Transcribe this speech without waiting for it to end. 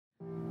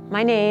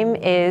My name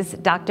is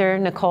Dr.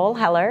 Nicole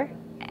Heller.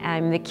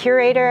 I'm the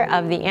curator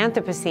of the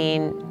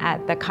Anthropocene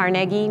at the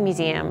Carnegie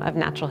Museum of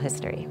Natural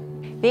History.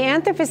 The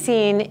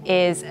Anthropocene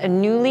is a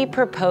newly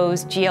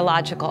proposed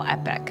geological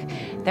epoch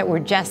that we're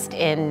just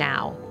in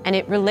now, and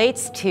it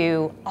relates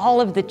to all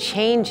of the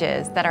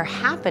changes that are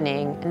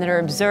happening and that are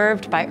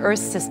observed by Earth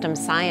system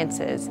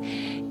sciences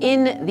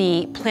in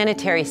the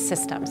planetary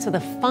system, so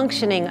the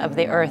functioning of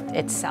the Earth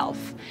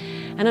itself.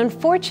 And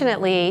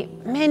unfortunately,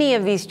 many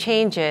of these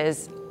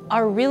changes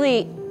are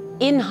really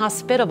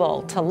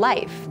inhospitable to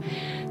life.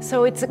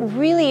 So it's a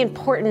really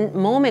important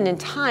moment in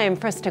time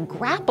for us to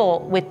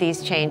grapple with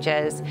these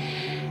changes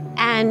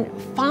and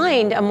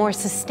find a more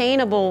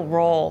sustainable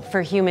role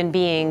for human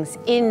beings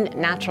in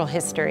natural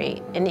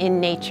history and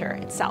in nature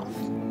itself.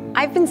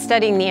 I've been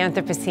studying the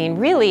Anthropocene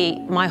really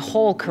my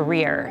whole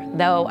career,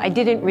 though I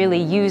didn't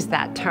really use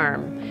that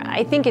term.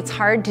 I think it's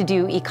hard to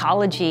do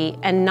ecology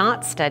and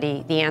not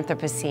study the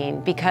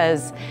Anthropocene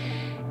because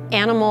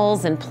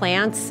animals and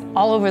plants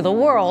all over the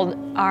world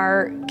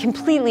are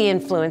completely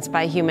influenced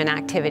by human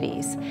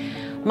activities.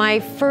 My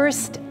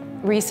first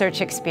research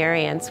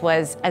experience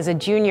was as a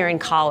junior in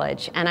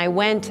college, and I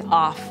went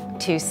off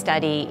to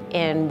study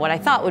in what I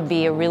thought would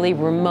be a really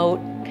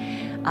remote,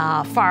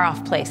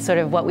 far-off place, sort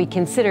of what we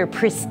consider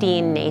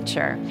pristine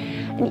nature.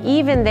 And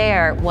even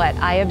there, what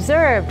I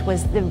observed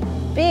was the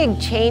big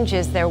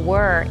changes there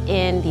were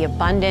in the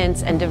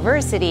abundance and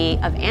diversity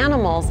of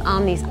animals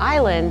on these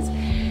islands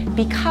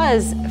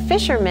because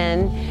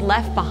fishermen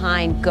left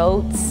behind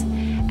goats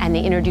and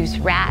they introduced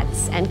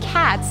rats and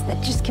cats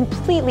that just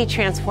completely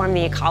transformed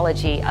the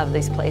ecology of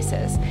these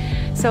places.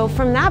 So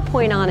from that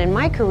point on in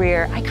my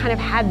career, I kind of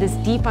had this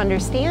deep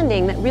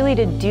understanding that really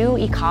to do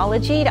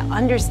ecology, to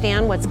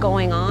understand what's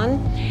going on,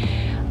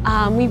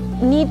 we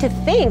need to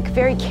think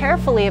very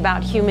carefully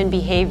about human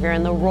behavior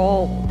and the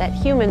role that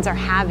humans are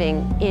having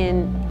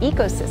in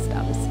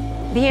ecosystems.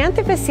 The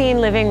Anthropocene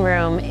Living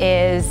Room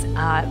is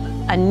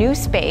a new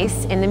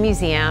space in the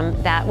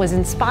museum that was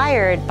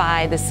inspired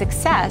by the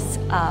success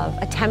of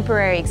a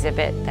temporary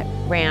exhibit that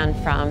ran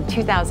from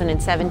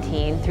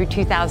 2017 through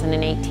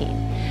 2018.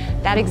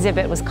 That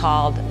exhibit was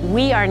called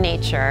We Are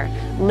Nature,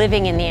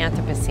 Living in the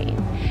Anthropocene.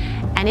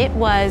 And it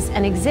was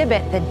an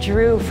exhibit that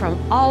drew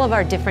from all of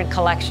our different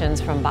collections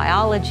from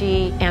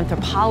biology,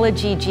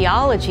 anthropology,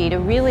 geology to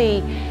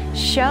really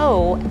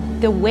show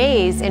the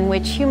ways in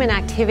which human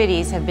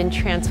activities have been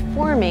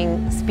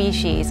transforming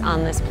species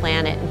on this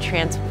planet and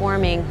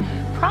transforming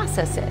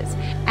processes.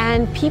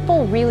 And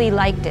people really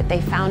liked it.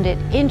 They found it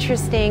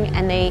interesting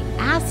and they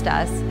asked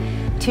us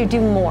to do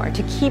more,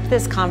 to keep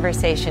this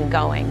conversation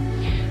going.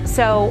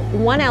 So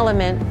one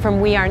element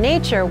from We Are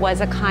Nature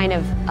was a kind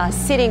of a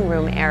sitting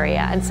room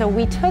area. And so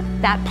we took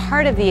that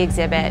part of the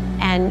exhibit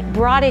and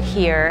brought it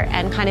here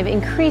and kind of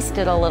increased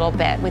it a little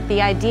bit with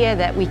the idea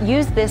that we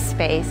use this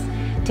space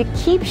to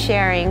keep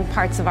sharing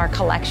parts of our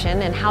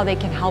collection and how they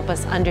can help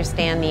us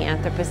understand the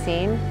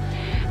Anthropocene,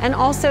 and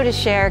also to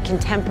share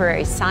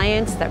contemporary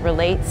science that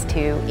relates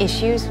to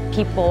issues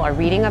people are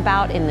reading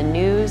about in the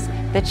news,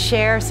 that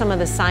share some of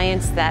the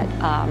science that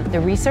the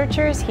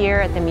researchers here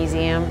at the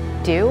museum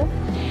do,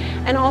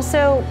 and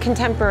also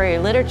contemporary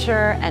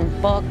literature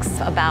and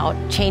books about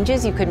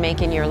changes you could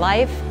make in your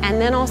life,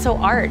 and then also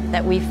art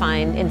that we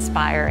find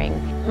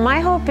inspiring. My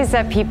hope is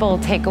that people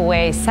take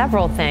away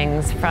several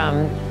things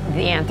from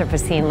the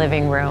Anthropocene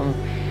Living Room.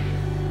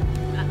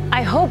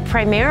 I hope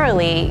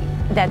primarily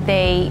that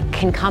they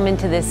can come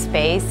into this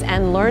space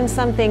and learn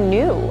something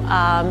new,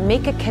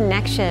 make a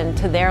connection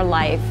to their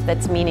life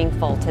that's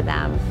meaningful to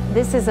them.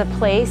 This is a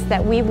place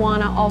that we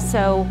want to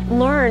also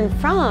learn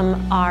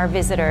from our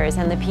visitors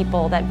and the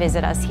people that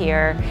visit us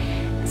here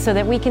so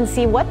that we can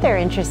see what they're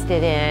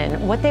interested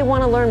in, what they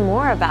want to learn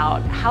more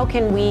about. How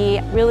can we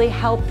really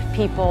help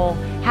people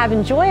have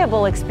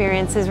enjoyable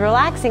experiences,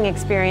 relaxing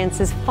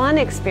experiences, fun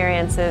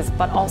experiences,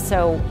 but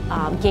also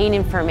gain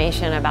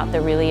information about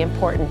the really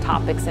important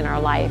topics in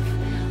our life,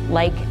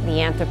 like the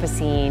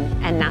Anthropocene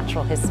and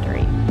natural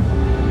history.